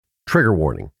Trigger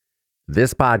warning.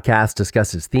 This podcast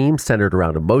discusses themes centered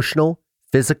around emotional,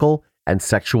 physical, and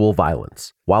sexual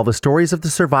violence. While the stories of the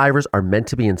survivors are meant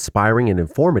to be inspiring and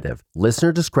informative,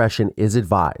 listener discretion is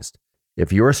advised.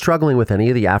 If you are struggling with any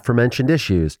of the aforementioned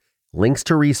issues, links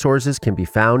to resources can be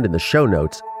found in the show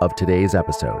notes of today's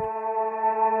episode.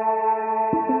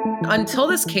 Until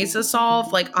this case is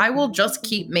solved, I will just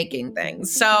keep making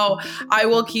things. So I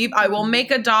will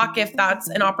make a doc if that's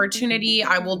an opportunity.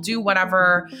 I will do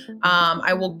whatever.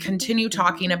 I will continue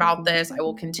talking about this. I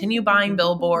will continue buying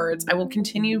billboards. I will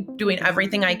continue doing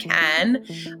everything I can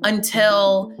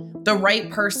until the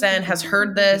right person has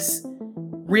heard this,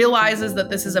 realizes that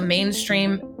this is a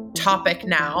mainstream topic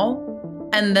now.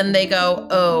 And then they go,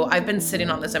 oh, I've been sitting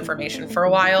on this information for a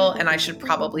while and I should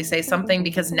probably say something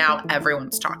because now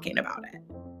everyone's talking about it.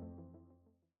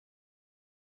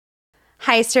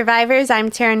 Hi, survivors. I'm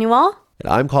Tara Newell.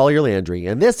 And I'm Collier Landry,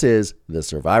 and this is the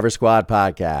Survivor Squad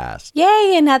podcast.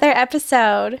 Yay, another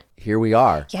episode. Here we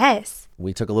are. Yes.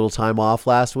 We took a little time off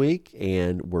last week,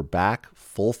 and we're back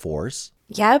full force.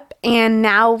 Yep. And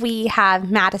now we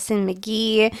have Madison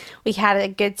McGhee. We had a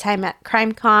good time at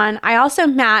CrimeCon. I also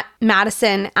met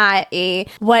Madison at it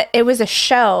was a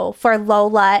show for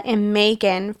Lola and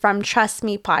Megan from Trust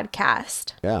Me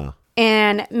podcast. Yeah.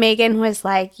 And Megan was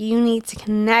like, you need to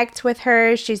connect with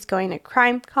her. She's going to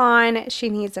CrimeCon. She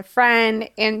needs a friend.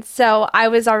 And so I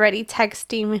was already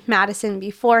texting with Madison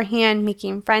beforehand,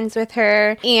 making friends with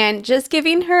her, and just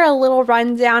giving her a little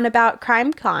rundown about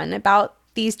CrimeCon, about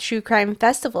these true crime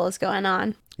festivals going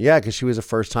on. Yeah, because she was a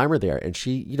first timer there, and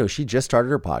she just started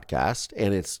her podcast,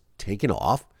 and it's taken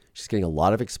off. She's getting a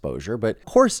lot of exposure, but of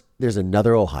course, there's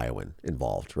another Ohioan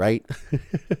involved, right?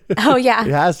 Oh yeah,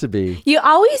 it has to be. You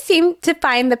always seem to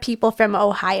find the people from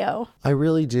Ohio. I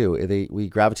really do. We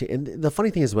gravitate, and the funny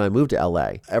thing is, when I moved to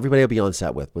LA, everybody I'd be on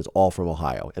set with was all from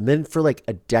Ohio, and then for like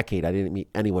a decade, I didn't meet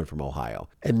anyone from Ohio,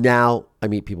 and now I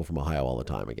meet people from Ohio all the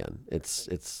time again. It's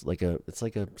like a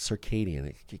circadian.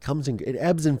 It comes and it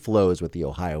ebbs and flows with the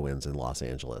Ohioans in Los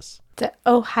Angeles. The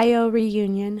Ohio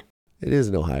reunion. It is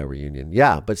an Ohio reunion.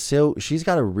 Yeah. But so she's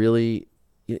got a really,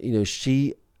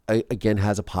 she again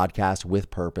has a podcast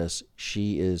with purpose.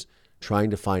 She is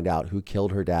trying to find out who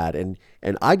killed her dad. And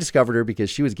I discovered her because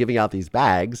she was giving out these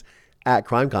bags at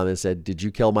CrimeCon and said, "Did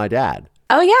you kill my dad?"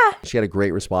 Oh, yeah. She had a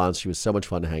great response. She was so much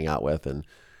fun to hang out with. And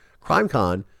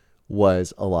CrimeCon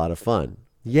was a lot of fun.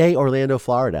 Yay, Orlando,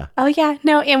 Florida. Oh, yeah.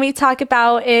 No, and we talk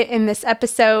about it in this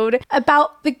episode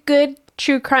about the good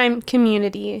true crime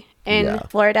community in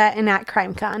Florida and at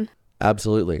CrimeCon.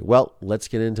 Absolutely. Well, let's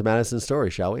get into Madison's story,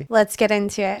 shall we? Let's get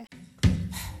into it.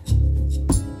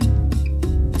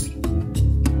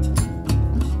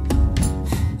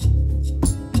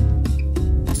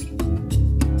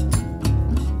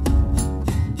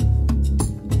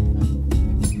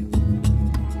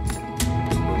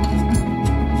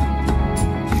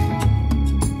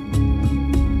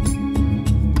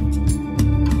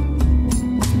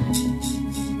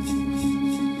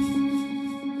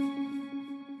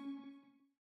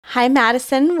 Hi,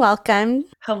 Madison. Welcome.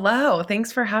 Hello.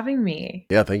 Thanks for having me.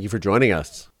 Yeah, thank you for joining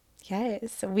us.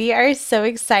 Yes, we are so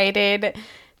excited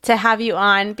to have you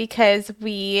on because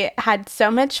we had so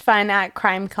much fun at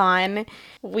CrimeCon.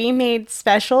 We made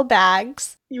special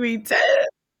bags. We did.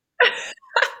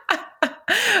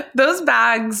 Those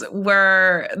bags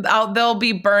they'll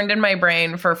be burned in my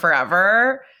brain for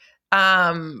forever.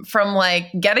 From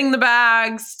getting the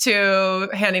bags to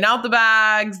handing out the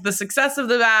bags, the success of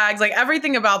the bags,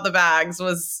 everything about the bags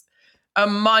was a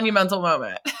monumental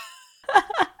moment.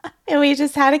 And we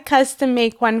just had a custom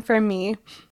make one for me.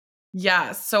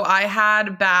 Yes. So I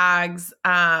had bags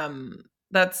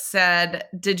that said,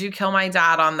 "Did you kill my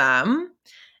dad?" on them.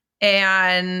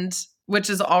 And which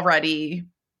is already,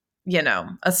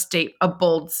 a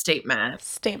bold statement.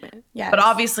 Yes. But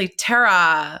obviously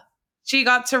Tara, she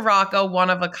got to rock a one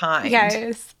of a kind.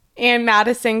 Yes. And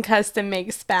Madison custom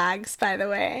makes bags, by the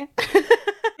way.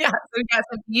 Yeah. So yes,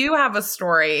 if you have a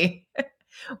story,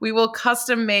 we will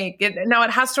custom make it. Now it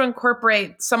has to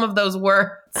incorporate some of those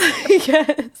words.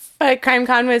 Yes. But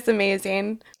CrimeCon was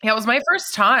amazing. Yeah, it was my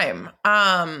first time.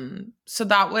 So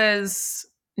that was,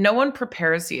 no one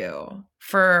prepares you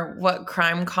for what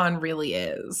CrimeCon really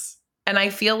is. And I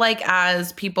feel like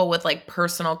as people with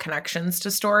personal connections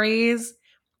to stories,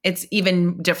 it's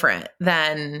even different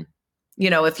than,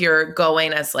 if you're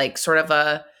going as sort of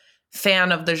a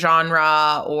fan of the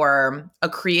genre or a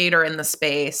creator in the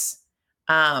space.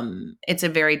 It's a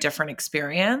very different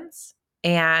experience.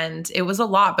 And it was a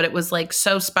lot, but it was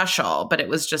so special, but it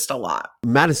was just a lot.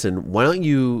 Madison, why don't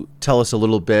you tell us a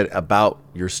little bit about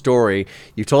your story?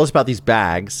 You told us about these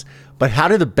bags, But how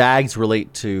do the bags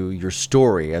relate to your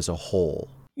story as a whole?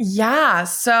 Yeah.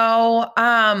 So,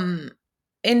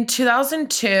 in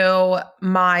 2002,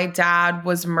 my dad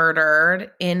was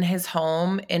murdered in his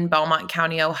home in Belmont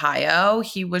County, Ohio.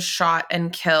 He was shot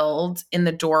and killed in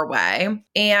the doorway.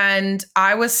 And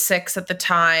I was 6 at the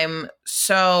time.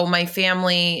 So my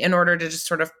family, in order to just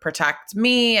sort of protect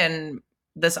me and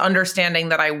this understanding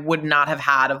that I would not have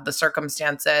had of the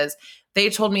circumstances, they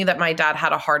told me that my dad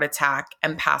had a heart attack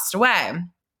and passed away.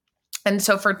 And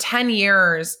so for 10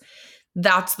 years,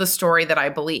 that's the story that I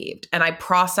believed. And I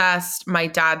processed my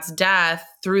dad's death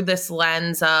through this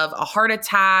lens of a heart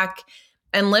attack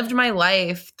and lived my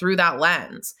life through that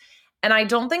lens. And I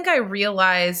don't think I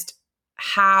realized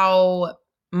how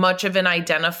much of an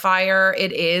identifier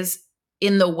it is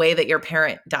in the way that your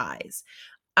parent dies.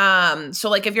 So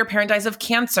like if your parent dies of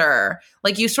cancer,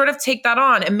 like you sort of take that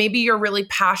on and maybe you're really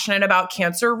passionate about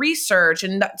cancer research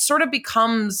and that sort of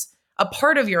becomes a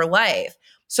part of your life.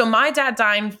 So my dad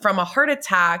dying from a heart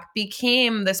attack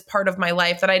became this part of my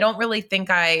life that I don't really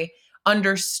think I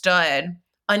understood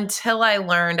until I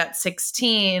learned at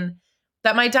 16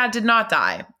 that my dad did not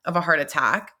die of a heart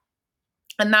attack.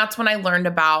 And that's when I learned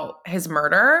about his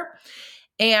murder.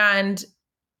 And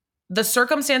the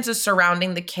circumstances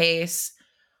surrounding the case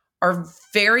are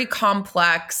very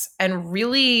complex and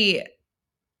really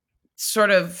sort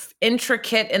of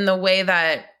intricate in the way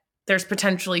that there's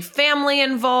potentially family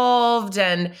involved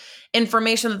and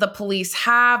information that the police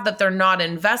have that they're not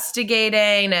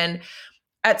investigating. And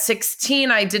at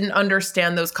 16, I didn't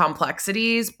understand those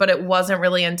complexities, but it wasn't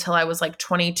really until I was like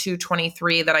 22,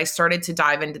 23 that I started to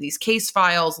dive into these case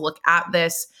files, look at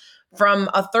this from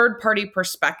a third party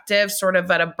perspective, sort of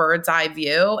at a bird's eye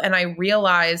view. And I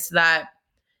realized that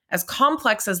as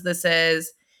complex as this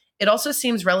is, it also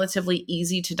seems relatively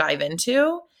easy to dive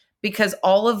into because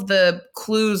all of the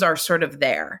clues are sort of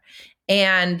there.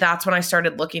 And that's when I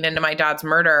started looking into my dad's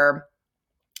murder.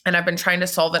 And I've been trying to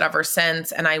solve it ever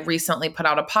since. And I recently put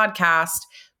out a podcast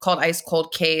called Ice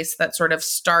Cold Case that sort of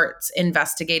starts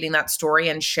investigating that story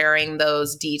and sharing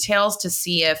those details to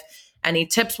see if any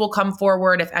tips will come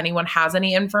forward, if anyone has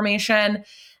any information.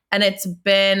 And it's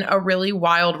been a really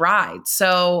wild ride.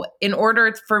 So in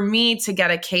order for me to get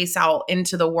a case out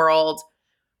into the world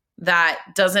that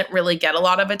doesn't really get a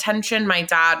lot of attention, my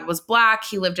dad was Black.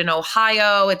 He lived in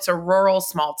Ohio. It's a rural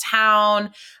small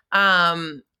town.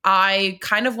 I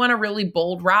kind of went a really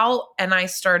bold route and I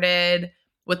started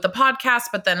with the podcast,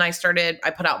 but then I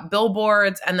put out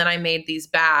billboards and then I made these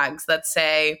bags that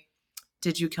say,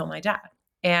 "Did you kill my dad?"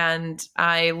 And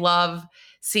I love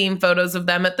seeing photos of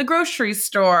them at the grocery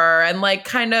store and like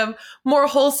kind of more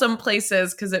wholesome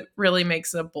places because it really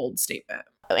makes a bold statement.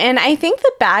 And I think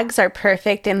the bags are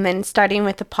perfect. And then starting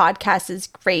with the podcast is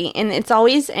great. And it's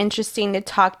always interesting to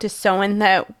talk to someone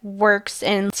that works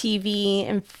in TV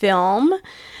and film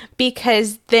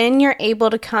because then you're able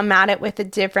to come at it with a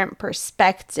different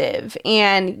perspective.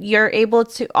 And you're able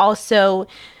to also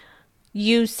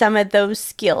use some of those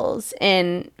skills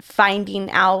in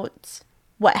finding out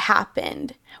what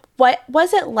happened. What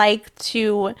was it like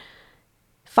to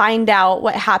find out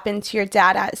what happened to your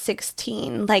dad at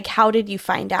 16? Like, how did you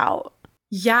find out?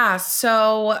 Yeah.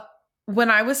 So when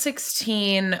I was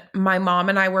 16, my mom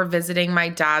and I were visiting my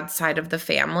dad's side of the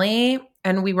family,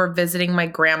 and we were visiting my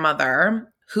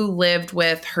grandmother who lived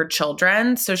with her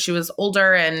children. So she was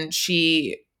older and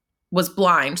she was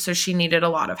blind. So she needed a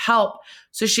lot of help.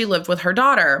 So she lived with her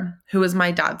daughter, who was my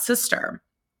dad's sister.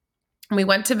 And we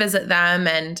went to visit them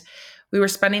and we were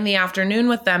spending the afternoon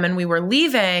with them and we were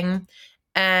leaving.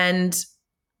 And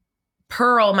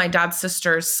Pearl, my dad's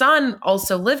sister's son,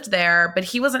 also lived there, but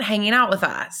he wasn't hanging out with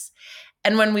us.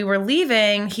 And when we were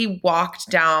leaving, he walked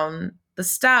down the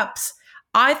steps,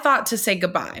 I thought to say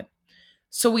goodbye.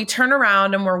 So we turn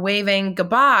around and we're waving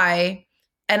goodbye.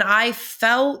 And I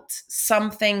felt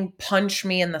something punch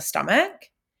me in the stomach.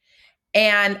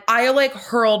 And I like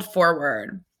hurled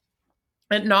forward.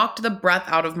 It knocked the breath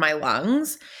out of my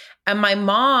lungs. And my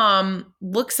mom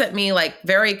looks at me like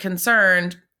very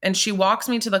concerned and she walks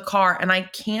me to the car and I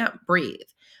can't breathe.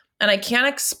 And I can't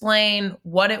explain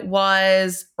what it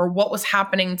was or what was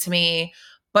happening to me,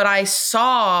 but I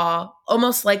saw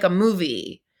almost like a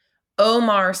movie,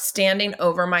 Omar standing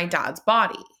over my dad's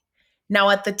body. Now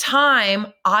at the time,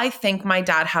 I think my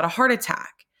dad had a heart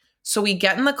attack. So we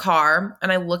get in the car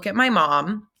and I look at my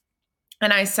mom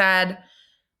and I said,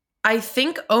 "I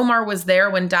think Omar was there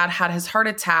when dad had his heart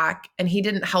attack and he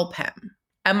didn't help him."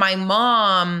 And my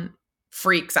mom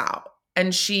freaks out and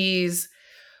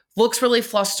looks really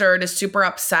flustered, is super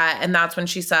upset. And that's when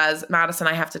she says, "Madison,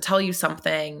 I have to tell you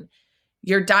something.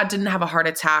 your dad didn't have a heart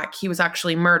attack. He was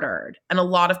actually murdered. And a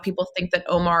lot of people think that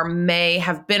Omar may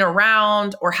have been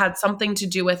around or had something to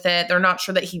do with it. They're not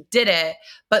sure that he did it,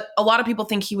 but a lot of people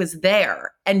think he was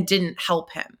there and didn't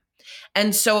help him.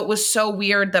 And so it was so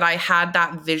weird that I had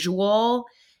that visual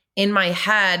in my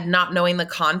head, not knowing the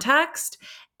context.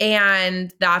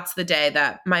 And that's the day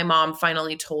that my mom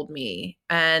finally told me.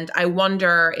 And I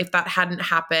wonder if that hadn't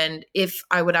happened, if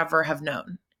I would ever have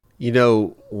known. You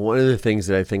know, one of the things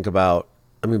that I think about,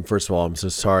 I mean, first of all, I'm so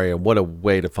sorry, and what a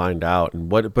way to find out,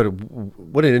 and what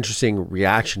an interesting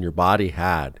reaction your body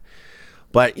had.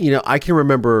 But, you know, I can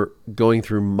remember going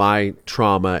through my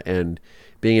trauma and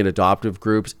being in adoptive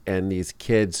groups, and these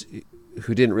kids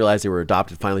who didn't realize they were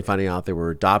adopted finally finding out they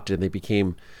were adopted, and they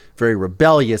became very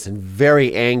rebellious and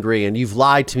very angry, and you've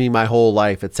lied to me my whole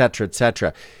life, et cetera, et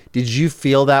cetera. Did you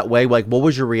feel that way? Like, what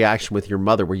was your reaction with your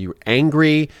mother? Were you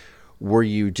angry? Were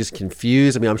you just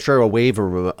confused? I mean, I'm sure a wave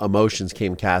of emotions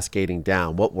came cascading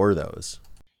down. What were those?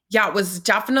 Yeah, it was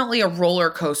definitely a roller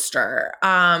coaster.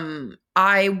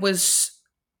 I was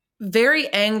very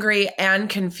angry and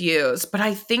confused, but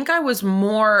I think I was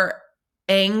more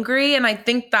angry. And I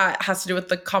think that has to do with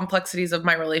the complexities of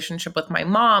my relationship with my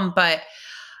mom. But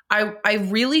I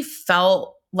really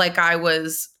felt like I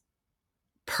was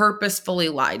purposefully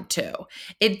lied to.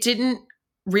 It didn't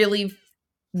really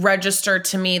register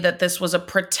to me that this was a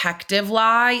protective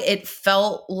lie. It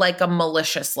felt like a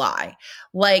malicious lie.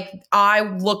 Like I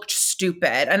looked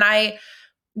stupid. And I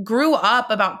grew up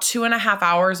about 2.5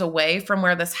 hours away from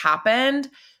where this happened.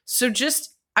 So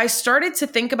just, I started to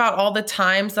think about all the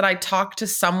times that I talked to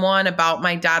someone about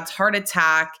my dad's heart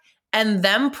attack and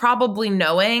them probably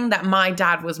knowing that my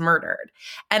dad was murdered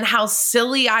and how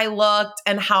silly I looked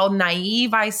and how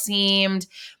naive I seemed.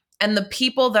 And the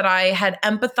people that I had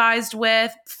empathized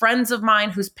with, friends of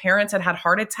mine whose parents had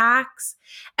heart attacks,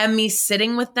 and me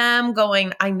sitting with them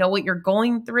going, I know what you're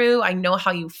going through. I know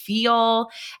how you feel.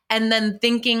 And then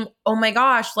thinking, oh my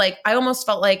gosh, like I almost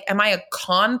felt like, am I a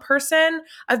con person?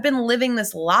 I've been living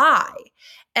this lie.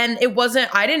 And it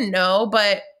wasn't, I didn't know,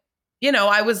 but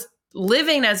I was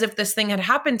living as if this thing had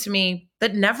happened to me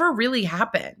that never really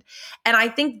happened. And I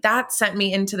think that sent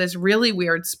me into this really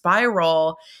weird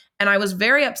spiral. And I was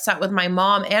very upset with my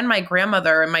mom and my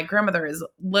grandmother. And my grandmother is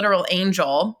literal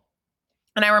angel.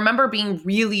 And I remember being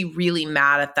really, really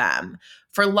mad at them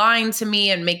for lying to me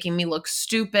and making me look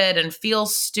stupid and feel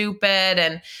stupid.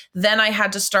 And then I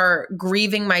had to start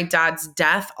grieving my dad's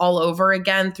death all over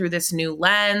again through this new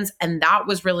lens. And that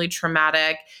was really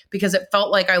traumatic because it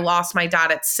felt like I lost my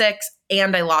dad at 6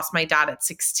 and I lost my dad at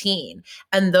 16.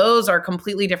 And those are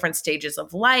completely different stages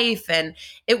of life. And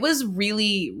it was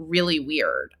really, really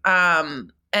weird.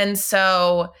 And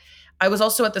so I was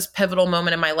also at this pivotal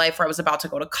moment in my life where I was about to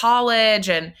go to college,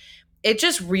 and it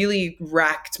just really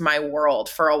wrecked my world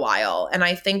for a while. And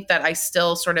I think that I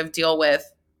still sort of deal with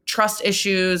trust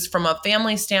issues from a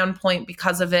family standpoint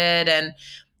because of it. And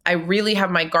I really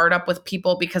have my guard up with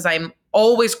people because I'm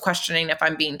always questioning if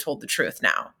I'm being told the truth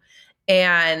now.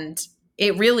 And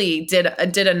it really did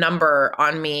a number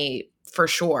on me for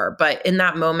sure. But in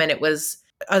that moment, it was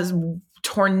a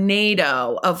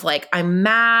tornado of like, I'm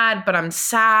mad, but I'm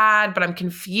sad, but I'm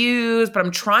confused, but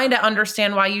I'm trying to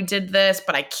understand why you did this,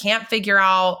 but I can't figure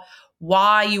out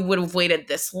why you would have waited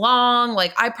this long.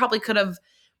 Like I probably could have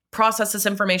processed this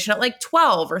information at like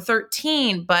 12 or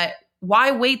 13, but why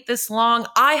wait this long?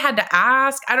 I had to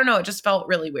ask. I don't know. It just felt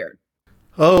really weird.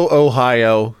 Oh,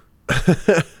 Ohio.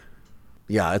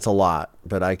 Yeah, it's a lot,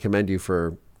 but I commend you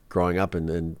for growing up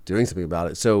and doing something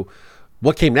about it. So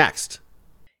what came next?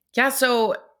 Yeah,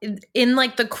 so in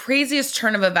like the craziest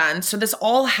turn of events, so this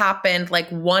all happened like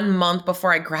 1 month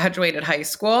before I graduated high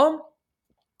school.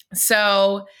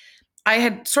 So I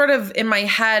had sort of in my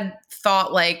head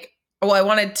thought like, well, I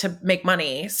wanted to make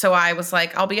money. So I was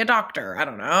like, I'll be a doctor. I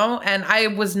don't know. And I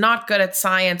was not good at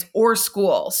science or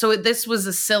school. So this was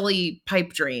a silly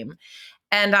pipe dream.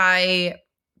 And I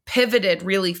pivoted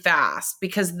really fast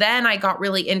because then I got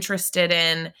really interested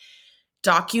in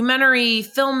documentary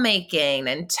filmmaking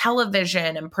and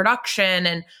television and production.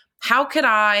 And how could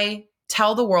I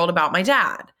tell the world about my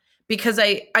dad? Because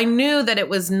I knew that it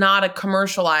was not a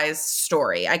commercialized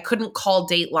story. I couldn't call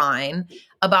Dateline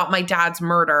about my dad's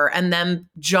murder and then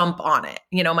jump on it.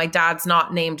 My dad's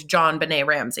not named John Benet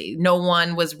Ramsey. No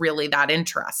one was really that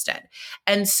interested.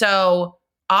 And so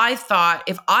I thought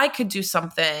if I could do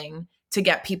something to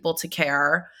get people to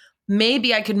care,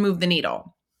 maybe I could move the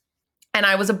needle. And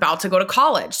I was about to go to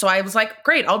college. So I was like,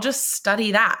 great, I'll just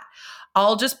study that.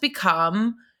 I'll just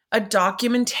become a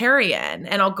documentarian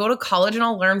and I'll go to college and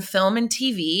I'll learn film and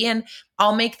TV and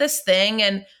I'll make this thing.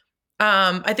 And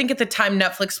I think at the time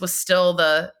Netflix was still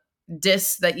the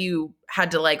disc that you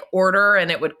had to like order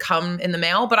and it would come in the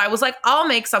mail. But I was like, I'll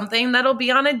make something that'll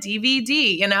be on a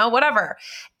DVD, whatever.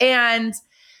 And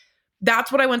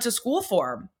that's what I went to school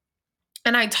for.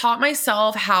 And I taught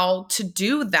myself how to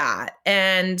do that.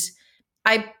 And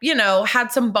I,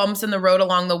 had some bumps in the road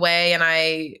along the way, and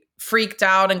I freaked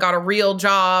out and got a real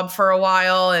job for a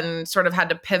while and sort of had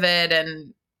to pivot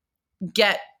and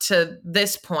get to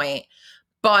this point.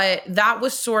 But that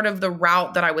was sort of the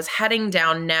route that I was heading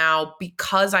down now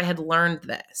because I had learned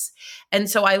this. And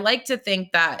so I like to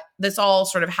think that this all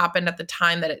sort of happened at the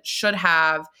time that it should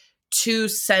have, to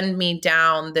send me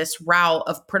down this route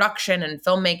of production and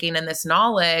filmmaking and this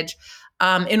knowledge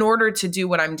in order to do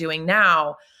what I'm doing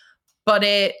now. But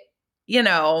it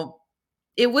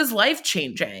was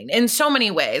life-changing in so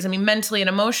many ways. I mean, mentally and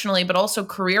emotionally, but also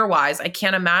career-wise. I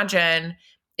can't imagine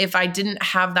if I didn't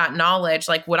have that knowledge,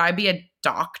 like, would I be a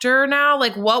doctor now?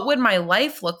 Like, what would my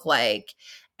life look like?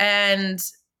 And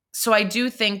so I do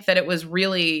think that it was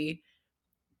really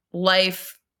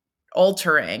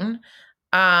life-altering.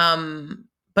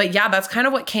 But yeah, that's kind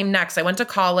of what came next. I went to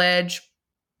college.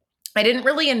 I didn't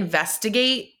really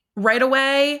investigate right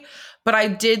away, but I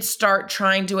did start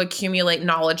trying to accumulate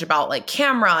knowledge about like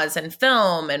cameras and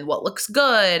film and what looks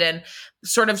good, and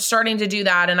sort of starting to do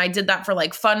that. And I did that for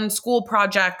like fun school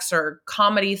projects or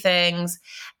comedy things.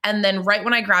 And then right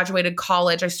when I graduated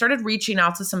college, I started reaching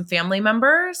out to some family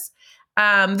members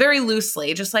very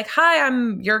loosely, just like, hi,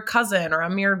 I'm your cousin or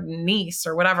I'm your niece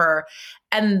or whatever.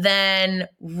 And then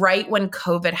right when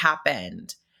COVID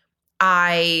happened,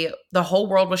 the whole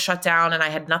world was shut down and I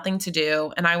had nothing to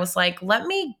do. And I was like, let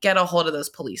me get a hold of those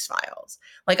police files.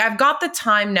 Like, I've got the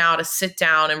time now to sit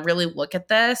down and really look at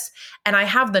this. And I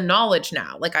have the knowledge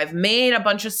now. Like, I've made a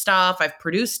bunch of stuff. I've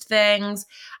produced things.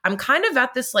 I'm kind of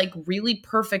at this like really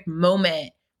perfect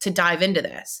moment to dive into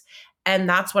this. And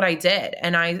that's what I did.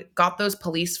 And I got those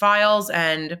police files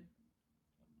and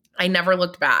I never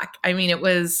looked back. I mean, it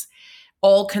was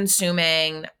all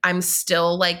consuming. I'm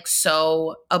still like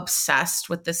so obsessed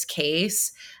with this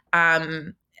case.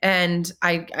 And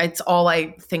it's all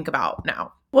I think about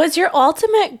now. Was your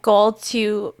ultimate goal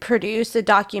to produce a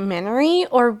documentary,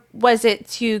 or was it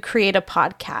to create a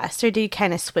podcast, or do you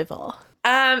kind of swivel?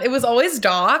 It was always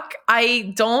doc.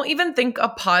 I don't even think a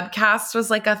podcast was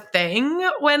like a thing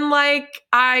when like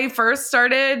I first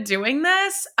started doing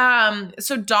this.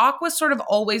 So doc was sort of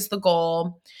always the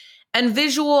goal. And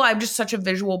visual, I'm just such a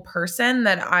visual person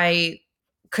that I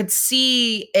could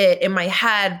see it in my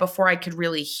head before I could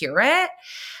really hear it.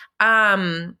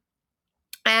 And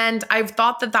I've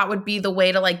thought that that would be the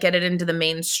way to like get it into the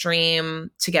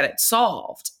mainstream to get it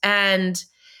solved. And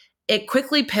it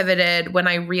quickly pivoted when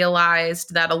I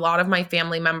realized that a lot of my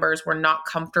family members were not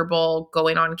comfortable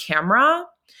going on camera.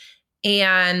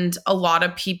 And a lot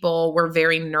of people were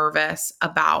very nervous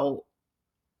about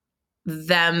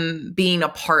them being a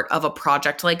part of a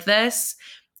project like this.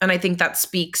 And I think that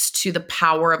speaks to the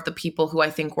power of the people who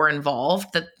I think were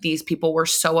involved, that these people were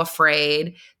so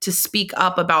afraid to speak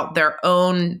up about their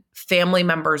own family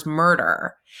member's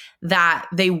murder that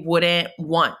they wouldn't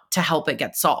want to help it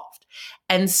get solved.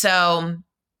 And so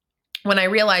when I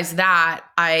realized that,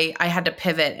 I had to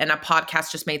pivot, and a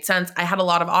podcast just made sense. I had a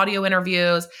lot of audio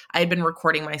interviews. I had been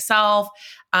recording myself.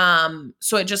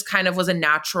 So it just kind of was a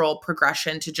natural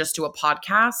progression to just do a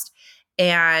podcast.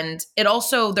 And it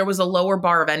also, there was a lower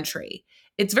bar of entry.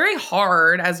 It's very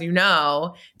hard, as you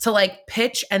know, to like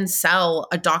pitch and sell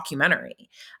a documentary.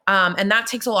 And that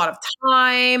takes a lot of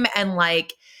time, and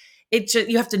like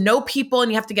you have to know people,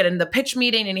 and you have to get into the pitch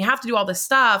meeting, and you have to do all this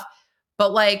stuff.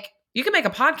 But like, you can make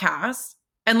a podcast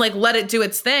and like let it do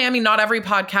its thing. I mean, not every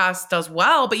podcast does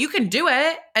well, but you can do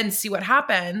it and see what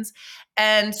happens.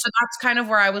 And so that's kind of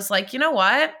where I was like, you know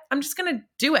what? I'm just going to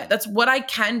do it. That's what I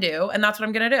can do. And that's what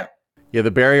I'm going to do. Yeah,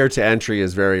 the barrier to entry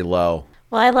is very low.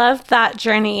 Well, I love that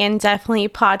journey, and definitely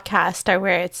podcasts are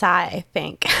where it's at, I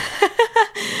think.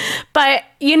 But,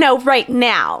 right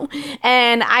now.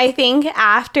 And I think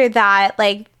after that,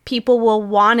 like, people will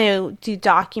want to do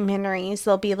documentaries.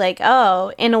 They'll be like,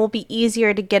 oh, and it will be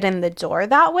easier to get in the door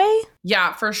that way.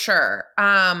 Yeah, for sure.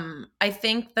 I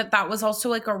think that was also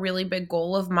like a really big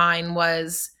goal of mine,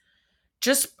 was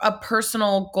just a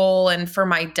personal goal. And for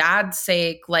my dad's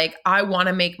sake, like, I want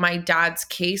to make my dad's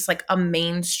case like a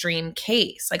mainstream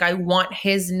case. Like, I want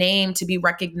his name to be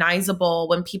recognizable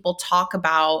when people talk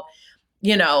about,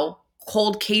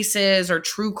 cold cases or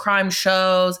true crime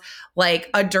shows like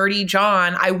a Dirty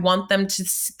John. I want them to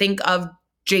think of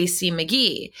JC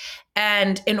McGhee.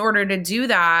 And in order to do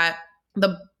that,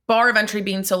 the bar of entry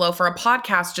being so low for a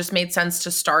podcast just made sense to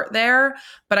start there,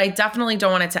 but I definitely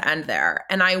don't want it to end there.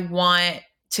 And I want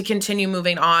to continue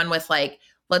moving on with like,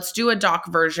 let's do a doc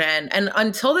version. And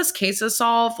until this case is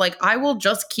solved, like I will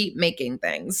just keep making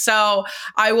things. So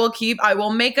I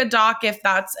will make a doc if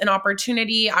that's an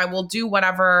opportunity. I will do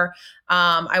whatever.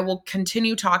 I will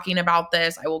continue talking about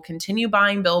this. I will continue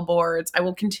buying billboards. I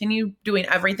will continue doing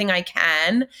everything I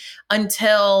can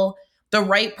until the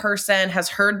right person has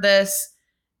heard this,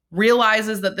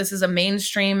 realizes that this is a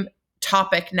mainstream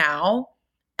topic now.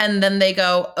 And then they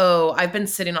go, oh, I've been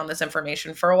sitting on this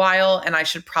information for a while and I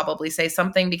should probably say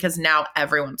something because now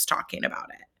everyone's talking about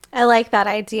it. I like that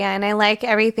idea, and I like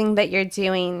everything that you're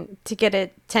doing to get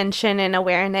attention and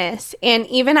awareness. And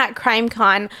even at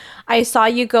CrimeCon, I saw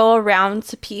you go around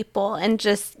to people and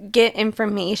just get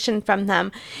information from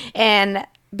them and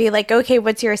be like, okay,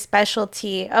 what's your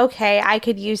specialty? Okay, I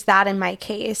could use that in my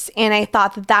case. And I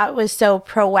thought that that was so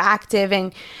proactive,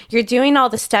 and you're doing all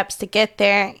the steps to get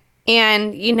there.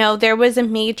 And, you know, there was a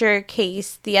major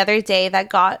case the other day that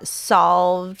got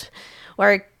solved,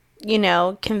 or, you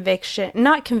know,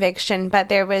 not conviction, but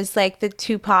there was like the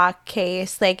Tupac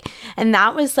case, like, and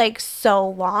that was like so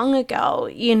long ago,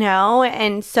 you know?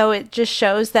 And so it just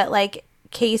shows that like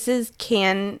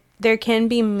there can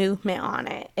be movement on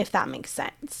it, if that makes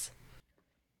sense.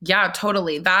 Yeah,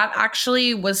 totally. That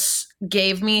actually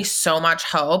gave me so much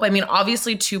hope. I mean,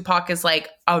 obviously Tupac is like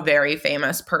a very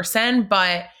famous person,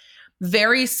 but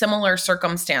very similar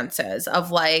circumstances of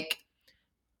like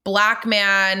Black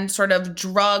man, sort of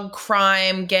drug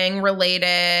crime, gang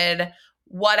related,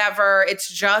 whatever.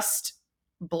 It's just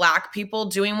Black people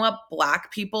doing what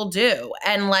Black people do.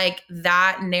 And like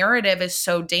that narrative is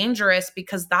so dangerous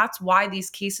because that's why these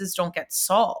cases don't get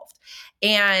solved.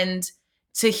 And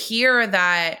to hear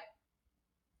that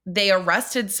they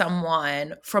arrested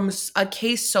someone from a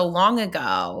case so long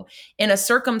ago in a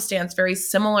circumstance very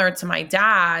similar to my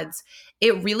dad's,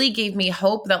 it really gave me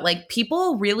hope that like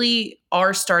people really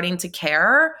are starting to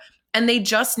care, and they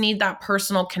just need that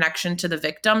personal connection to the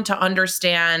victim to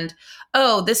understand,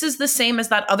 oh, this is the same as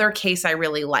that other case I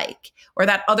really like, or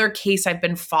that other case I've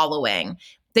been following.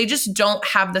 They just don't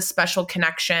have the special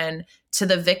connection to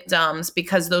the victims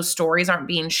because those stories aren't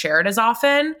being shared as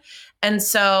often. And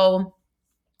so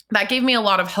that gave me a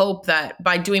lot of hope that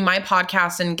by doing my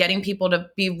podcast and getting people to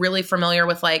be really familiar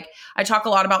with, like, I talk a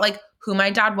lot about like who my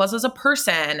dad was as a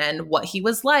person and what he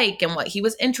was like and what he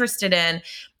was interested in.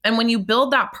 And when you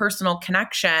build that personal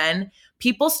connection,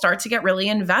 people start to get really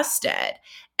invested.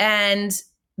 And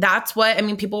that's what, I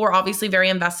mean, people were obviously very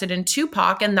invested in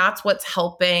Tupac, and that's what's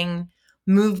helping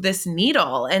move this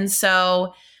needle. And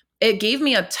so it gave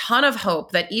me a ton of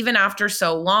hope that even after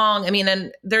so long, I mean,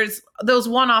 and there's those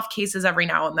one-off cases every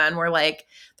now and then where like,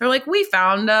 they're like, we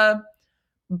found a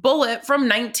bullet from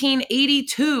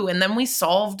 1982 and then we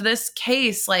solved this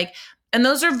case. Like, and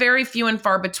those are very few and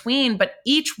far between, but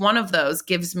each one of those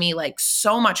gives me like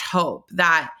so much hope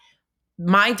that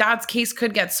my dad's case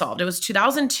could get solved. It was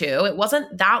 2002. It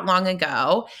wasn't that long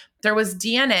ago. There was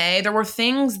DNA. There were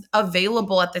things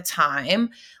available at the time.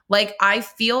 Like, I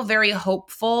feel very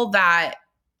hopeful that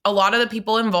a lot of the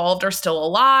people involved are still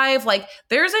alive. Like,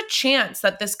 there's a chance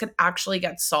that this could actually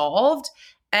get solved.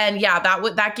 And yeah,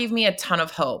 that gave me a ton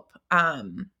of hope.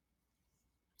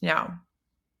 Yeah.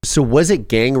 So was it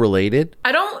gang related?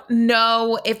 I don't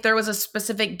know if there was a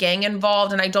specific gang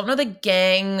involved, and I don't know the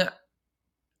gang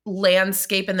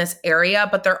landscape in this area,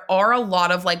 but there are a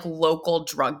lot of like local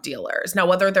drug dealers. Now,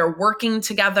 whether they're working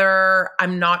together,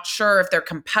 I'm not sure if they're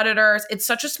competitors. It's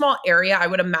such a small area. I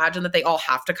would imagine that they all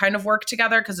have to kind of work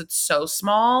together because it's so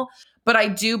small. But I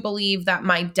do believe that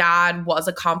my dad was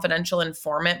a confidential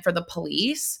informant for the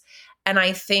police. And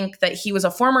I think that he was a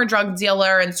former drug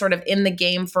dealer and sort of in the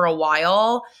game for a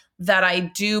while, that I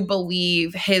do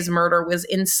believe his murder was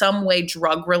in some way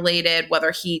drug related, whether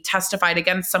he testified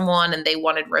against someone and they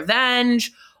wanted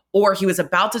revenge, or he was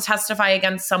about to testify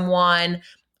against someone.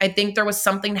 I think there was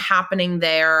something happening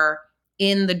there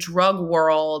in the drug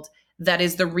world that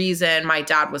is the reason my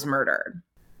dad was murdered.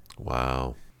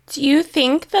 Wow. Do you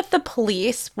think that the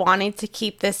police wanted to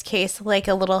keep this case like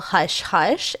a little hush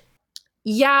hush?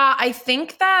 Yeah, I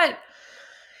think that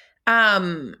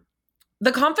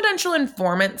the confidential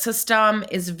informant system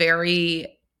is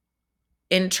very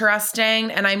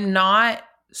interesting, and I'm not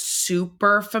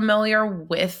super familiar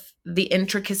with the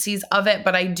intricacies of it,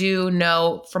 but I do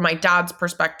know from my dad's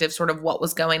perspective sort of what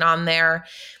was going on there.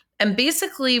 And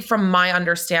basically, from my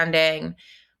understanding,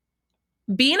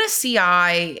 being a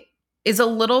CI is a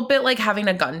little bit like having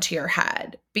a gun to your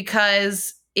head,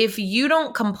 because if you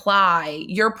don't comply,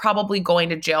 you're probably going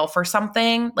to jail for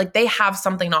something. Like they have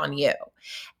something on you.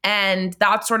 And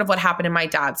that's sort of what happened in my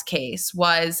dad's case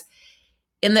was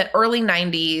in the early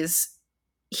 90s,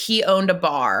 he owned a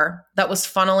bar that was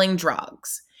funneling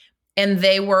drugs. And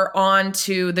they were on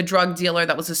to the drug dealer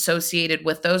that was associated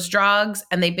with those drugs.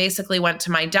 And they basically went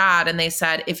to my dad and they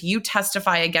said, if you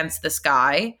testify against this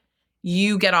guy,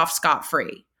 you get off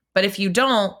scot-free. But if you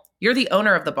don't, you're the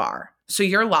owner of the bar. So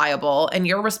you're liable and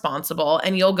you're responsible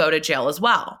and you'll go to jail as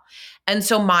well. And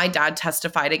so my dad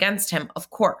testified against him, of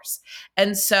course.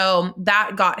 And so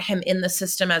that got him in the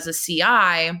system as a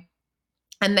CI.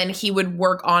 And then he would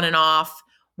work on and off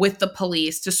with the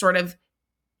police to sort of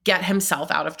get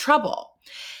himself out of trouble.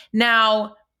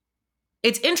 Now,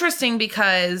 it's interesting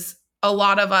because a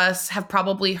lot of us have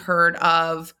probably heard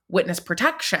of witness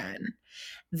protection.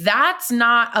 That's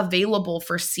not available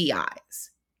for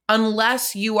CIs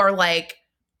unless you are like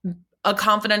a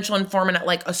confidential informant at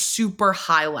like a super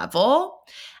high level.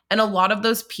 And a lot of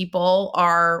those people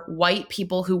are white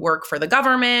people who work for the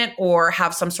government or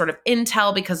have some sort of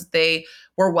intel because they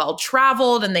were well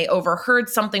traveled and they overheard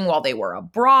something while they were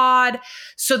abroad.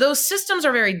 So those systems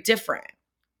are very different.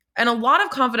 And a lot of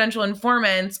confidential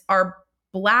informants are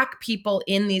Black people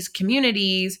in these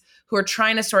communities who are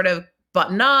trying to sort of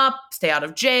button up, stay out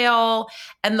of jail.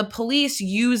 And the police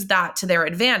use that to their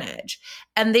advantage.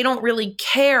 And they don't really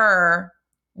care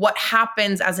what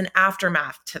happens as an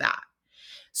aftermath to that.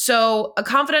 So a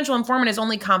confidential informant is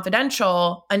only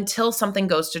confidential until something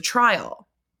goes to trial.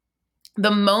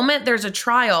 The moment there's a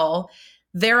trial,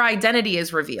 their identity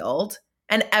is revealed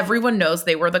and everyone knows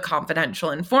they were the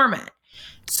confidential informant.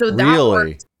 So that Really?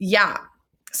 worked, yeah.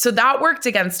 So that worked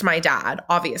against my dad,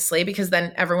 obviously, because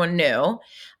then everyone knew.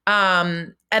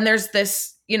 And there's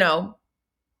this,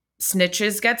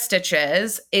 snitches get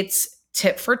stitches. It's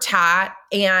tit for tat.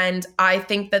 And I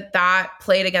think that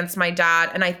played against my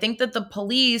dad. And I think that the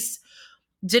police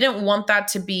didn't want that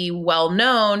to be well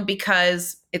known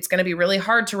because it's going to be really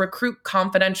hard to recruit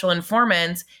confidential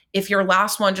informants if your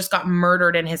last one just got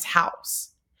murdered in his house.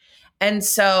 And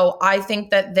so I think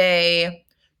that they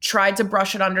tried to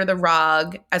brush it under the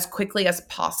rug as quickly as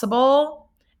possible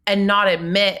and not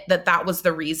admit that that was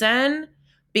the reason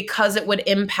because it would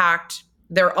impact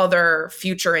their other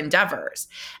future endeavors.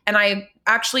 And I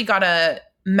actually got a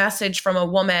message from a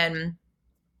woman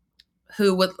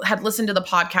who had listened to the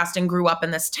podcast and grew up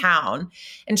in this town.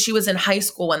 And she was in high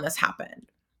school when this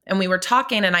happened. And we were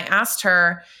talking and I asked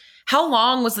her, how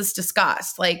long was this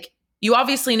discussed? Like, you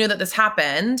obviously knew that this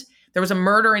happened. There was a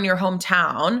murder in your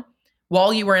hometown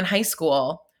while you were in high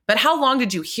school, but how long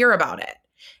did you hear about it?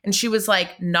 And she was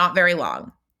like, not very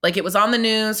long. Like it was on the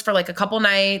news for like a couple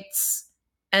nights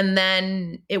and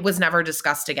then it was never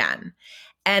discussed again.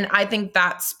 And I think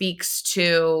that speaks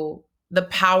to the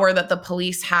power that the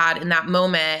police had in that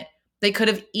moment. They could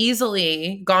have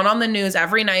easily gone on the news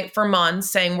every night for months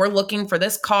saying, we're looking for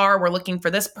this car, we're looking for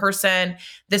this person,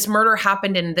 this murder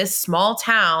happened in this small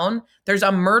town, there's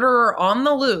a murderer on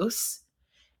the loose.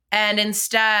 And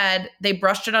instead, they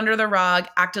brushed it under the rug,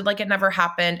 acted like it never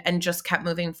happened, and just kept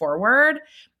moving forward.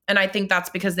 And I think that's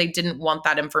because they didn't want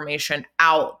that information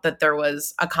out that there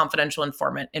was a confidential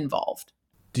informant involved.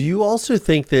 Do you also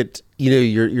think that,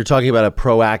 you're talking about a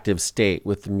proactive state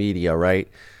with the media, right?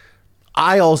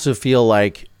 I also feel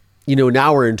like,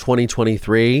 now we're in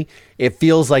 2023. It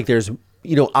feels like there's,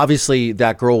 obviously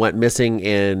that girl went missing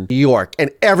in New York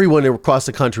and everyone across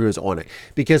the country was on it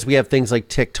because we have things like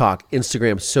TikTok,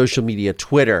 Instagram, social media,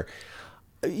 Twitter.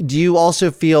 Do you also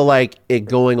feel like it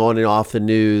going on and off the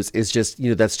news is just,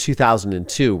 that's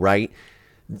 2002, right?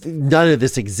 None of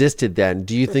this existed then.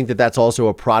 Do you think that that's also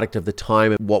a product of the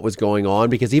time and what was going on?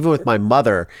 Because even with my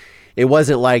mother, it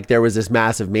wasn't like there was this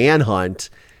massive manhunt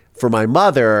for my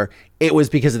mother. It was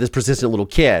because of this persistent little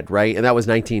kid, right? And that was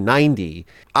 1990.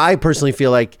 I personally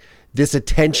feel like this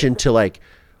attention to like,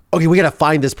 okay, we got to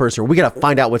find this person, or we got to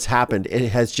find out what's happened. It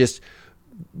has just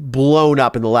blown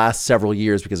up in the last several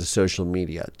years because of social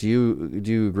media. Do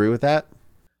you agree with that?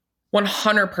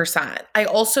 100%. I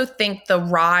also think the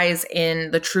rise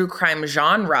in the true crime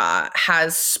genre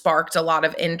has sparked a lot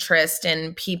of interest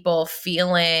in people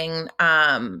feeling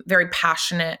very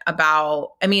passionate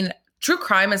about, true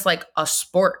crime is like a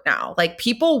sport now. Like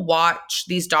people watch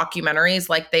these documentaries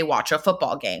like they watch a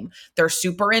football game. They're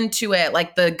super into it.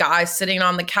 Like the guy sitting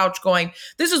on the couch going,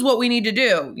 this is what we need to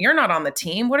do. You're not on the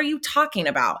team. What are you talking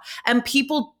about? And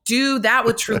people do that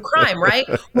with true crime, right?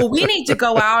 Well, we need to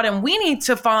go out and we need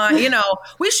to find,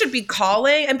 we should be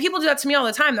calling. And people do that to me all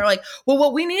the time. They're like, well,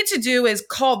 what we need to do is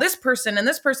call this person and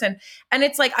this person. And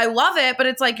it's like, I love it, but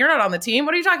it's like, you're not on the team.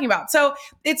 What are you talking about? So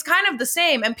it's kind of the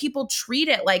same. And people treat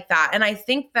it like that. And I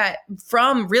think that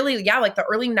from really, like the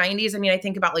early 90s, I mean, I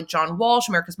think about like John Walsh,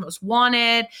 America's Most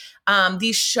Wanted.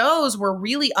 These shows were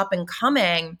really up and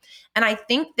coming. And I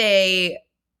think they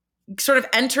sort of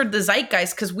entered the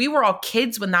zeitgeist because we were all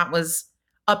kids when that was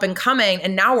up and coming,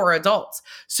 and now we're adults.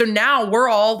 So now we're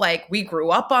all like, we grew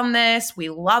up on this, we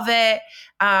love it.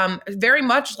 Very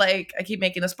much like, I keep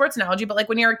making the sports analogy, but like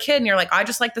when you're a kid and you're like, I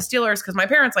just like the Steelers because my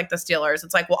parents like the Steelers.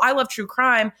 It's like, well, I love true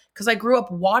crime because I grew up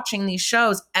watching these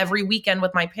shows every weekend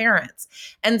with my parents.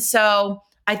 And so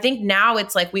I think now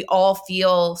it's like we all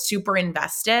feel super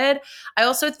invested. I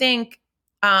also think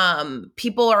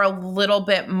people are a little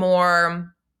bit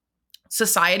more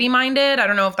society minded. I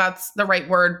don't know if that's the right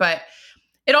word, but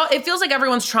it feels like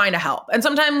everyone's trying to help. And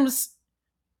sometimes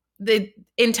the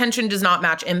intention does not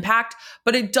match impact,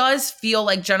 but it does feel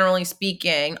like, generally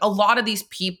speaking, a lot of these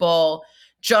people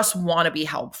just want to be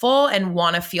helpful and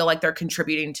want to feel like they're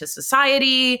contributing to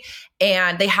society,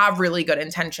 and they have really good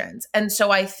intentions. And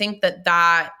so I think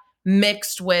that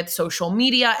mixed with social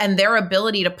media and their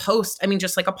ability to post, I mean,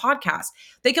 just like a podcast,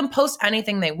 they can post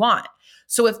anything they want.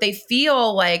 So if they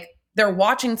feel like they're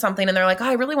watching something and they're like, oh,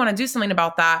 I really want to do something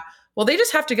about that, well, they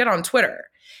just have to get on Twitter.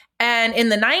 And in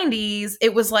the 90s,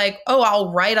 it was like, oh,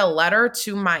 I'll write a letter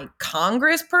to my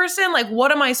congressperson. Like,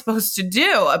 what am I supposed to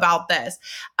do about this?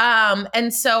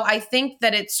 And so I think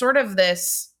that it's sort of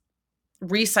this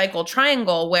recycled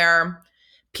triangle where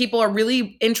people are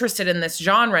really interested in this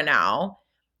genre now.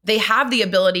 They have the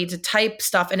ability to type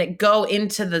stuff and it go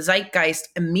into the zeitgeist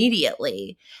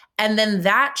immediately. And then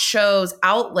that shows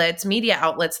outlets, media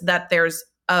outlets, that there's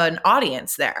an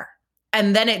audience there.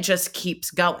 And then it just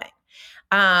keeps going.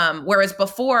 Whereas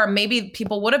before, maybe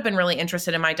people would have been really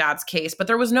interested in my dad's case, but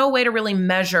there was no way to really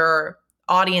measure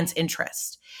audience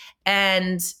interest.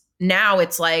 And now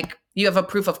it's like you have a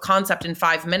proof of concept in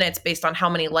 5 minutes based on how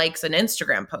many likes an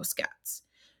Instagram post gets.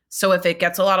 So if it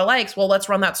gets a lot of likes, well, let's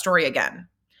run that story again.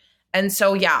 And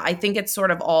so, yeah, I think it's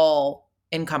sort of all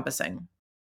encompassing.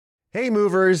 Hey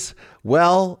movers,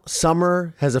 well,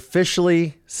 summer has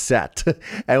officially set.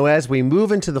 And as we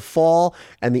move into the fall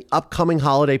and the upcoming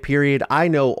holiday period, I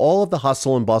know all of the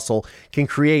hustle and bustle can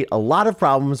create a lot of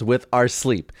problems with our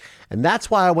sleep. And that's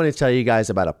why I want to tell you guys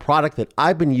about a product that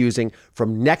I've been using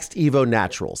from Next Evo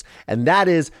Naturals, and that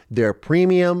is their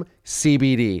premium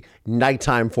CBD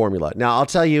nighttime formula. Now, I'll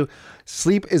tell you,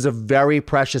 sleep is a very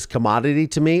precious commodity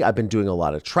to me. I've been doing a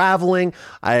lot of traveling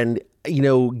and,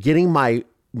 getting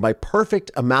my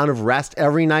perfect amount of rest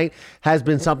every night has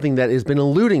been something that has been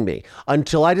eluding me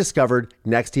until I discovered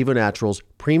Next Evo Naturals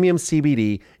Premium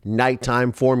CBD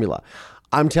Nighttime Formula.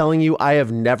 I'm telling you, I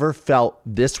have never felt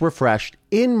this refreshed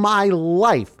in my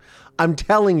life. I'm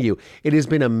telling you, it has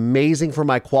been amazing for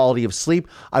my quality of sleep.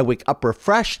 I wake up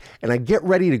refreshed and I get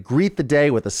ready to greet the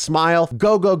day with a smile,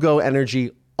 go, go, go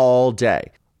energy all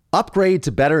day. Upgrade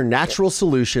to better natural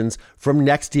solutions from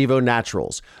Next Evo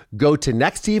Naturals. Go to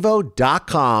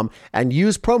nextevo.com and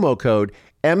use promo code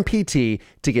MPT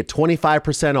to get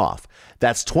 25% off.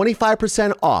 That's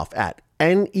 25% off at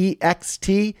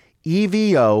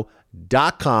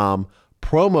nextevo.com,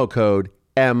 promo code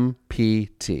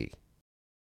MPT.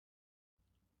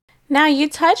 Now, you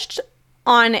touched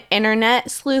on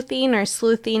internet sleuthing or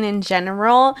sleuthing in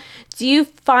general. Do you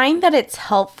find that it's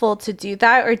helpful to do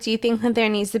that, or do you think that there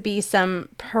needs to be some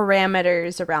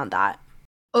parameters around that?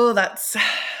 Oh, that's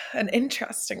an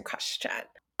interesting question.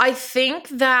 I think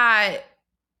that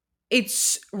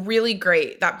it's really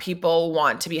great that people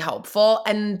want to be helpful,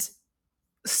 and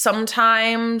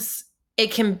sometimes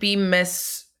it can be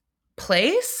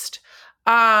misplaced.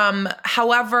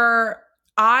 However,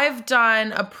 I've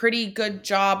done a pretty good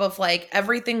job of like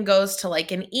everything goes to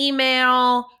like an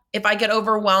email. If I get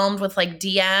overwhelmed with like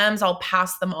DMs, I'll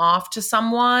pass them off to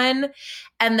someone,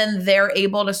 and then they're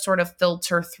able to sort of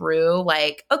filter through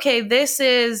like, okay, this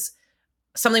is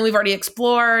something we've already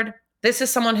explored. This is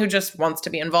someone who just wants to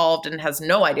be involved and has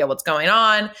no idea what's going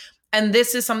on. And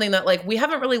this is something that like we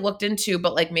haven't really looked into,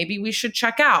 but like maybe we should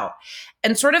check out.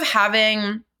 And sort of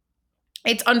having,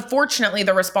 it's unfortunately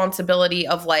the responsibility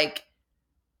of like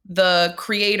the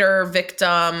creator,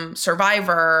 victim,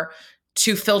 survivor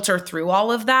to filter through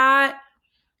all of that.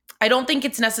 I don't think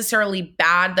it's necessarily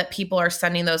bad that people are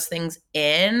sending those things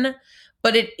in,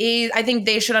 but it is, I think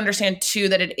they should understand too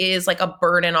that it is like a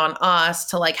burden on us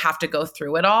to like have to go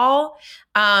through it all.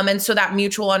 And so that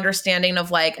mutual understanding of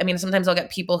like, I mean, sometimes I'll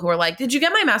get people who are like, did you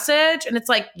get my message? And it's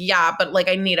like, yeah, but like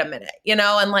I need a minute, you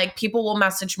know? And like people will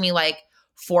message me like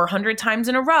 400 times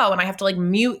in a row and I have to like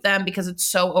mute them because it's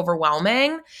so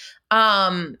overwhelming.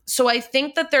 So I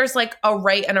think that there's like a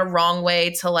right and a wrong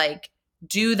way to like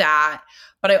do that.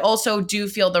 But I also do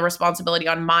feel the responsibility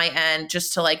on my end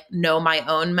just to like know my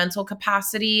own mental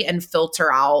capacity and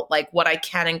filter out like what I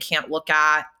can and can't look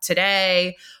at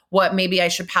today, what maybe I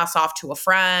should pass off to a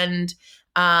friend.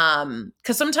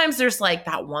 Because sometimes there's like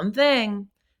that one thing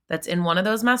that's in one of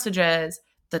those messages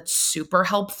that's super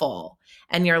helpful.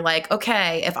 And you're like,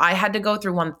 okay, if I had to go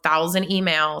through 1,000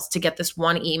 emails to get this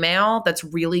one email that's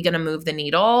really going to move the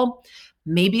needle,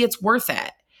 maybe it's worth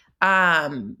it.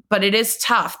 But it is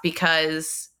tough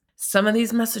because some of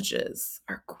these messages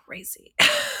are crazy.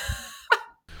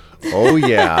 Oh,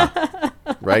 yeah.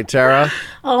 Right, Tara?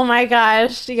 Oh my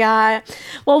gosh. Yeah.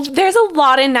 Well, there's a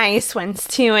lot of nice ones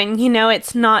too. And, you know,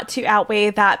 it's not to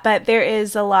outweigh that, but there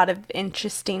is a lot of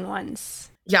interesting ones.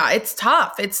 Yeah, it's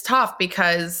tough. It's tough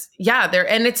because, yeah,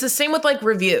 and it's the same with like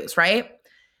reviews, right?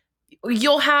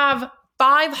 You'll have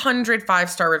 500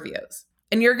 5-star reviews.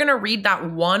 And you're going to read that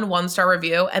one-star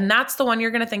review, and that's the one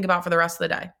you're going to think about for the rest of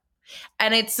the day.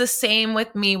 And it's the same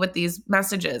with me with these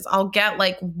messages. I'll get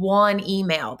like one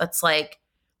email that's like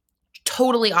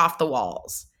totally off the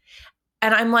walls.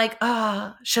 And I'm like,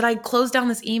 should I close down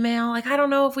this email? Like, I don't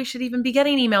know if we should even be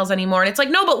getting emails anymore. And it's like,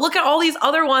 no, but look at all these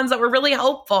other ones that were really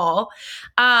helpful.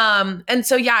 And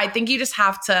so, yeah, I think you just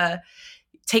have to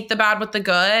take the bad with the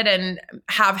good and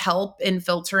have help in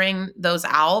filtering those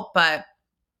out. But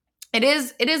it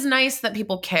is nice that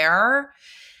people care,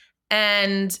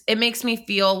 and it makes me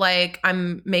feel like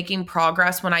I'm making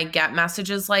progress when I get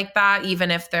messages like that,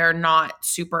 even if they're not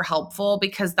super helpful,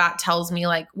 because that tells me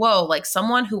like, whoa, like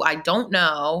someone who I don't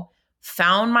know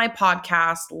found my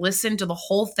podcast, listened to the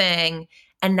whole thing,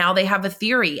 and now they have a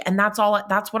theory, and that's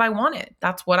what I wanted.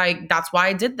 That's why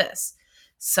I did this.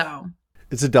 So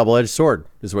it's a double-edged sword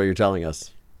is what you're telling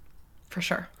us. For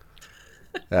sure.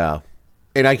 Yeah.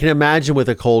 And I can imagine with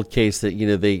a cold case that, you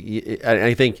know,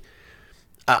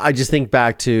 I just think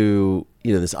back to,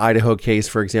 you know, this Idaho case,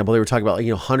 for example. They were talking about,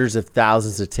 you know, hundreds of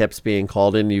thousands of tips being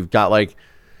called in. You've got like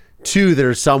 2 that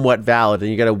are somewhat valid, and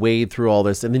you got to wade through all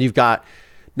this. And then you've got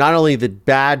not only the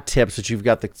bad tips, but you've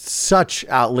got such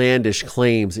outlandish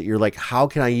claims that you're like, how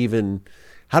do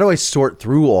I sort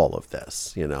through all of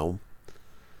this? You know,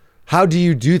 how do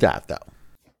you do that though?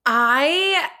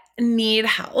 I need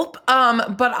help.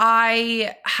 But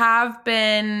I have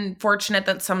been fortunate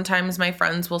that sometimes my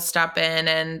friends will step in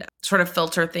and sort of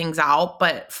filter things out.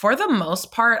 But for the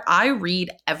most part, I read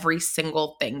every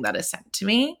single thing that is sent to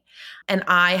me. And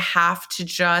I have to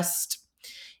just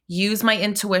use my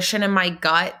intuition and my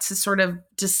gut to sort of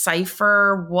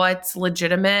decipher what's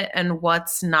legitimate and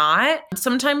what's not.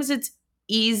 Sometimes it's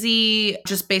easy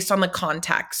just based on the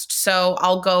context. So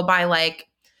I'll go by like,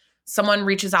 someone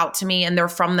reaches out to me and they're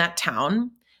from that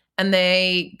town and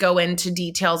they go into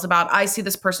details about, I see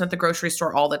this person at the grocery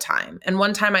store all the time. And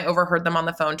one time I overheard them on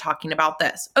the phone talking about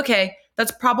this. Okay,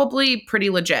 that's probably pretty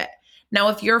legit. Now,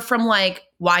 if you're from like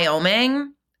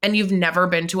Wyoming and you've never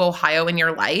been to Ohio in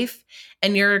your life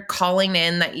and you're calling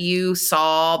in that you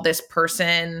saw this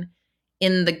person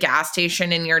in the gas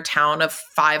station in your town of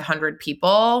 500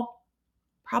 people,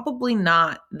 probably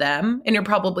not them. And you're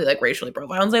probably like racially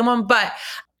profiling someone, but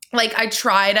like I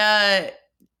try to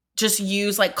just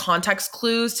use like context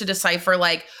clues to decipher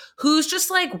like who's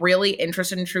just like really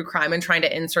interested in true crime and trying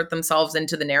to insert themselves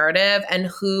into the narrative and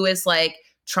who is like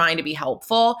trying to be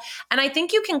helpful. And I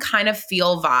think you can kind of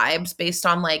feel vibes based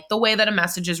on like the way that a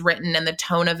message is written and the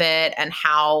tone of it and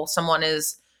how someone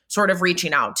is sort of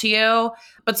reaching out to you.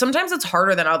 But sometimes it's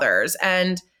harder than others.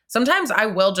 And sometimes I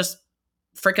will just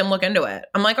freaking look into it.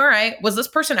 I'm like, all right, was this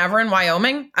person ever in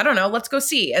Wyoming? I don't know. Let's go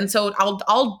see. And so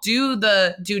I'll do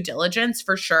the due diligence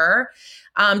for sure.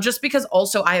 Just because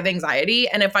also I have anxiety.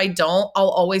 And if I don't, I'll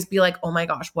always be like, oh my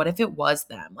gosh, what if it was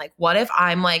them? Like, what if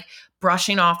I'm like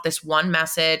brushing off this one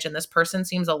message and this person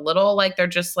seems a little like they're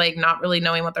just like not really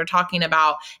knowing what they're talking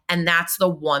about. And that's the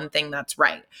one thing that's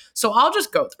right. So I'll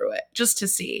just go through it just to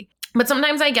see. But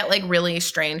sometimes I get like really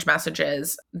strange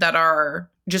messages that are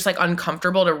just like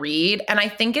uncomfortable to read. And I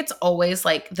think it's always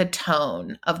like the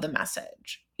tone of the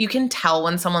message. You can tell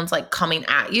when someone's like coming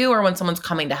at you or when someone's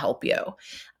coming to help you.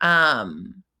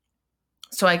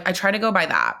 So I try to go by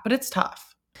that, but it's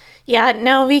tough. Yeah,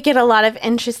 no, we get a lot of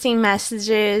interesting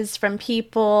messages from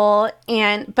people,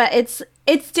 but it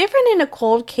it's different in a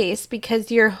cold case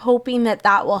because you're hoping that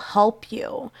that will help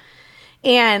you.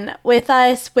 And with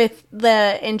us, with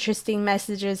the interesting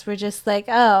messages, we're just like,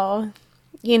 oh,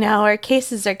 our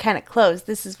cases are kind of closed.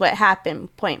 This is what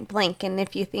happened, point blank. And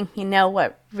if you think you know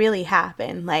what really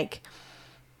happened, like,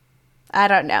 I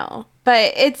don't know.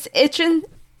 But it's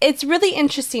really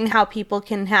interesting how people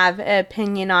can have an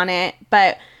opinion on it.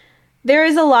 But there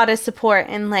is a lot of support.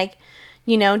 And like,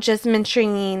 just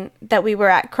mentioning that we were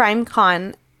at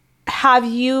CrimeCon, have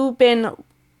you been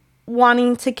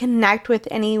wanting to connect with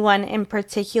anyone in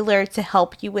particular to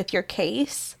help you with your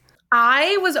case?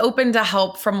 I was open to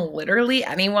help from literally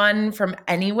anyone from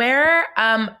anywhere.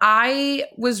 I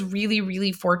was really,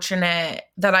 really fortunate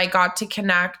that I got to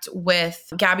connect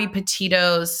with Gabby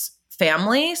Petito's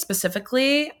family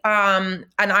specifically.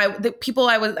 The people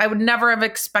I would never have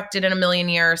expected in a million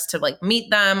years to like meet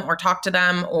them or talk to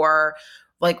them or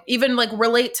like even like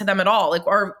relate to them at all. Like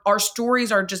our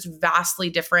stories are just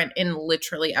vastly different in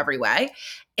literally every way.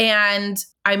 And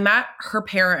I met her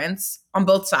parents on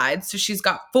both sides. So she's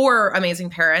got 4 amazing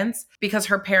parents because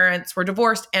her parents were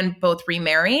divorced and both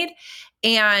remarried.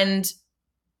 And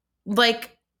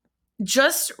like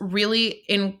just really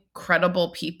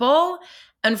incredible people.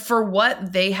 And for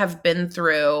what they have been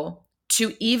through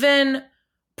to even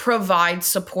provide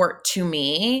support to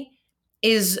me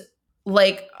is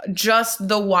like just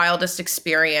the wildest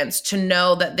experience to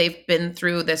know that they've been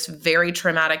through this very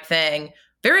traumatic thing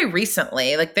very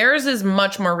recently. Like theirs is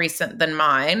much more recent than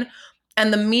mine.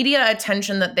 And the media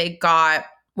attention that they got,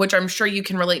 which I'm sure you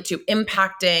can relate to,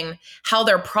 impacting how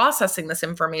they're processing this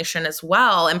information as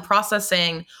well and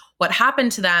processing what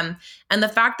happened to them. And the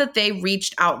fact that they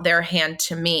reached out their hand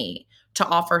to me to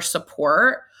offer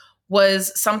support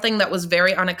was something that was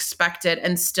very unexpected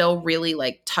and still really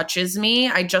like touches me.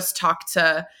 I just talked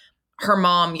to her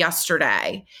mom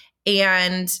yesterday,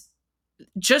 and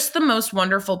just the most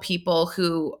wonderful people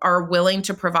who are willing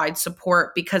to provide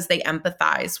support because they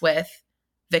empathize with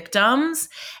victims.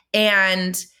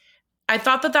 And I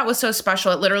thought that was so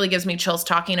special. It literally gives me chills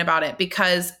talking about it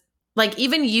because like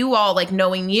even you all, like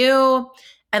knowing you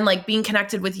and like being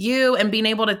connected with you and being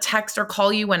able to text or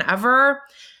call you whenever,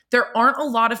 there aren't a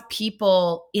lot of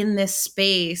people in this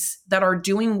space that are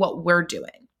doing what we're doing.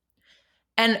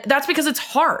 And that's because it's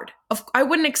hard. I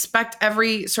wouldn't expect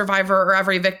every survivor or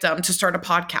every victim to start a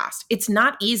podcast. It's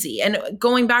not easy. And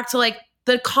going back to like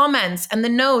the comments and the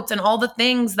notes and all the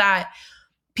things that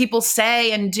people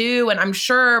say and do, and I'm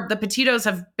sure the Petitos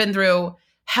have been through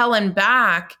hell and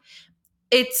back,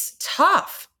 it's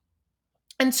tough.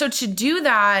 And so to do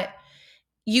that,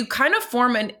 you kind of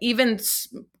form an even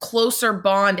closer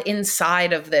bond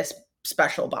inside of this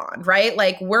special bond, right?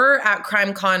 Like we're at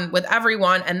CrimeCon with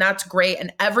everyone and that's great.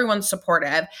 And everyone's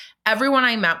supportive. Everyone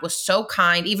I met was so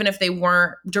kind, even if they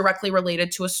weren't directly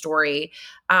related to a story,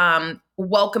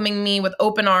 welcoming me with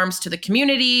open arms to the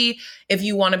community. If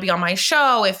you want to be on my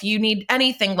show, if you need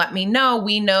anything, let me know.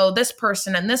 We know this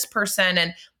person and this person,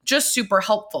 and just super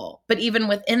helpful. But even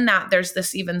within that, there's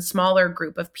this even smaller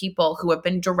group of people who have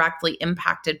been directly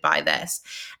impacted by this.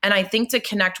 And I think to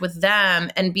connect with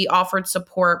them and be offered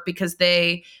support because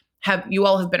you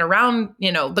all have been around,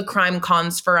 the crime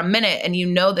cons for a minute and you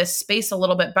know this space a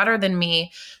little bit better than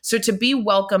me. So to be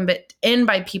welcomed in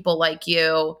by people like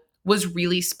you was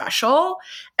really special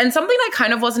and something I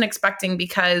kind of wasn't expecting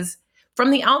because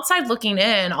from the outside looking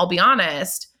in, I'll be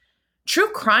honest, true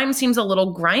crime seems a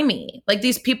little grimy. Like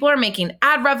these people are making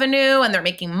ad revenue and they're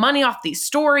making money off these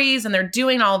stories and they're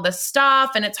doing all this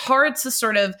stuff. And it's hard to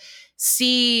sort of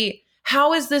see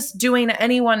how is this doing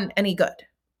anyone any good?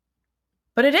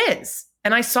 But it is.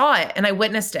 And I saw it and I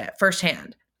witnessed it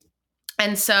firsthand.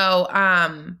 And so,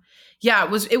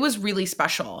 it was really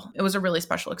special. It was a really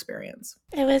special experience.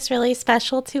 It was really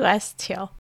special to us too.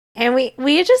 And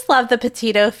we just love the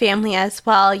Petito family as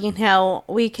well.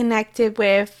 We connected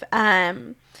with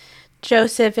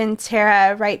Joseph and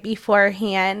Tara right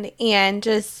beforehand. And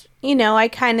just, I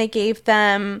kind of gave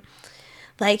them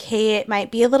like, hey, it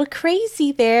might be a little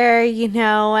crazy there,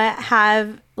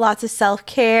 have lots of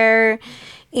self-care.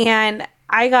 And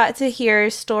I got to hear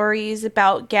stories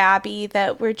about Gabby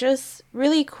that were just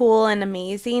really cool and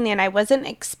amazing. And I wasn't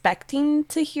expecting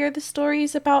to hear the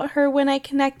stories about her when I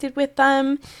connected with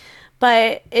them.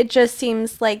 But it just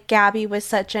seems like Gabby was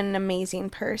such an amazing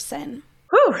person.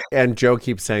 Whew. And Joe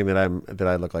keeps saying that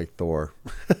I look like Thor,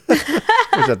 which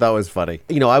I thought was funny.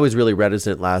 I was really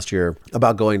reticent last year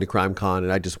about going to CrimeCon,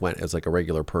 and I just went as like a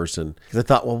regular person because I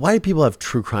thought, well, why do people have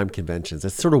true crime conventions?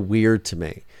 That's sort of weird to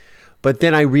me. But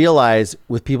then I realized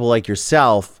with people like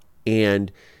yourself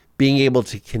and being able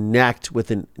to connect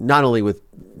with not only with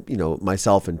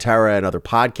myself and Tara and other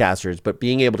podcasters, but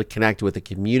being able to connect with a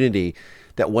community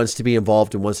that wants to be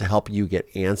involved and wants to help you get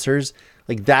answers,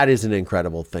 like that is an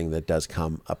incredible thing that does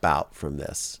come about from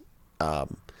this.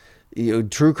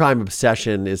 True crime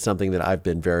obsession is something that I've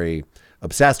been very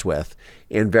obsessed with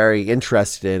and very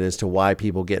interested in as to why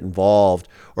people get involved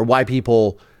or why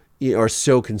people are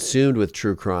so consumed with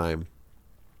true crime.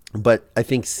 But I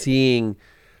think seeing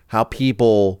how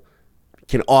people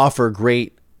can offer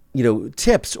great,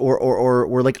 tips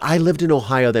or like I lived in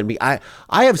Ohio then. I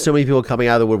have so many people coming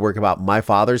out of the woodwork about my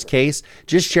father's case,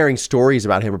 just sharing stories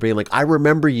about him or being like, I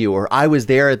remember you, or I was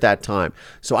there at that time.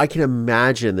 So I can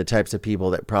imagine the types of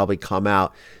people that probably come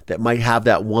out that might have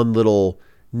that one little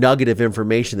nugget of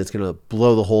information that's going to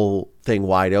blow the whole thing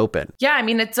wide open. Yeah. I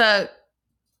mean, that's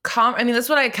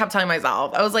what I kept telling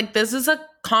myself. I was like, this is a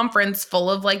conference full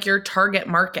of like your target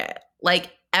market.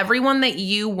 Like everyone that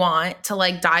you want to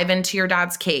like dive into your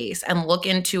dad's case and look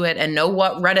into it and know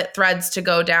what Reddit threads to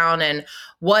go down and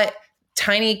what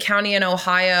tiny county in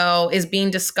Ohio is being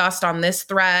discussed on this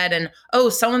thread. And, oh,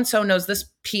 so-and-so knows this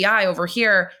PI over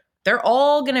here. They're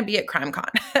all going to be at CrimeCon.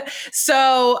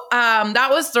 So that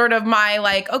was sort of my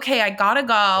like, okay, I got to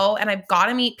go and I've got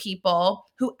to meet people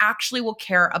who actually will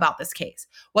care about this case,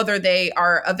 whether they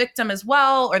are a victim as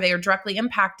well, or they are directly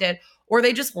impacted, or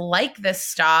they just like this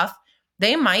stuff.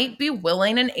 They might be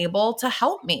willing and able to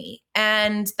help me.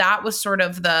 And that was sort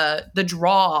of the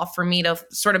draw for me to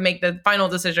sort of make the final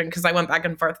decision, because I went back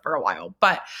and forth for a while.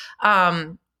 But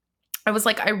I was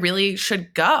like, I really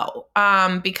should go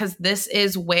because this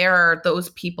is where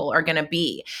those people are going to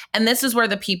be. And this is where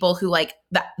the people who like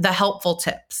the helpful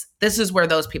tips, this is where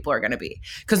those people are going to be.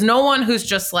 Because no one who's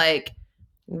just like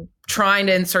trying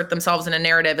to insert themselves in a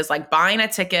narrative is like buying a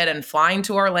ticket and flying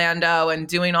to Orlando and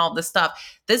doing all this stuff.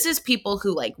 This is people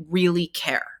who like really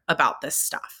care about this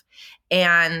stuff.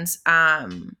 And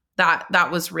that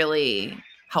was really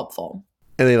helpful.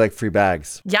 And they like free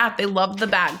bags. Yeah, they love the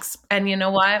bags. And you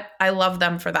know what? I love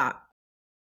them for that.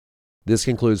 This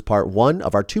concludes part 1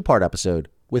 of our 2-part episode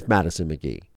with Madison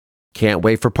McGhee. Can't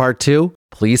wait for part 2?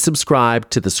 Please subscribe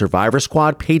to the Survivor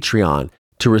Squad Patreon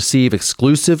to receive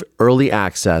exclusive early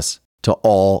access to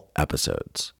all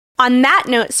episodes. On that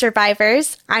note,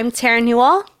 survivors, I'm Tara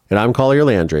Newell. And I'm Collier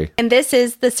Landry. And this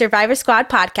is the Survivor Squad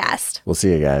podcast. We'll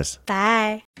see you guys.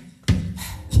 Bye.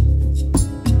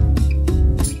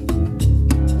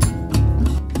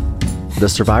 The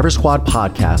Survivor Squad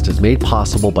podcast is made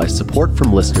possible by support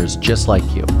from listeners just like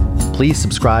you. Please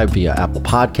subscribe via Apple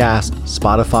Podcasts,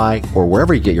 Spotify, or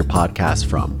wherever you get your podcasts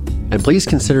from. And please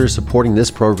consider supporting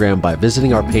this program by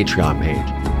visiting our Patreon page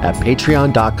at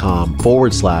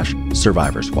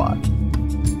patreon.com/Survivor Squad.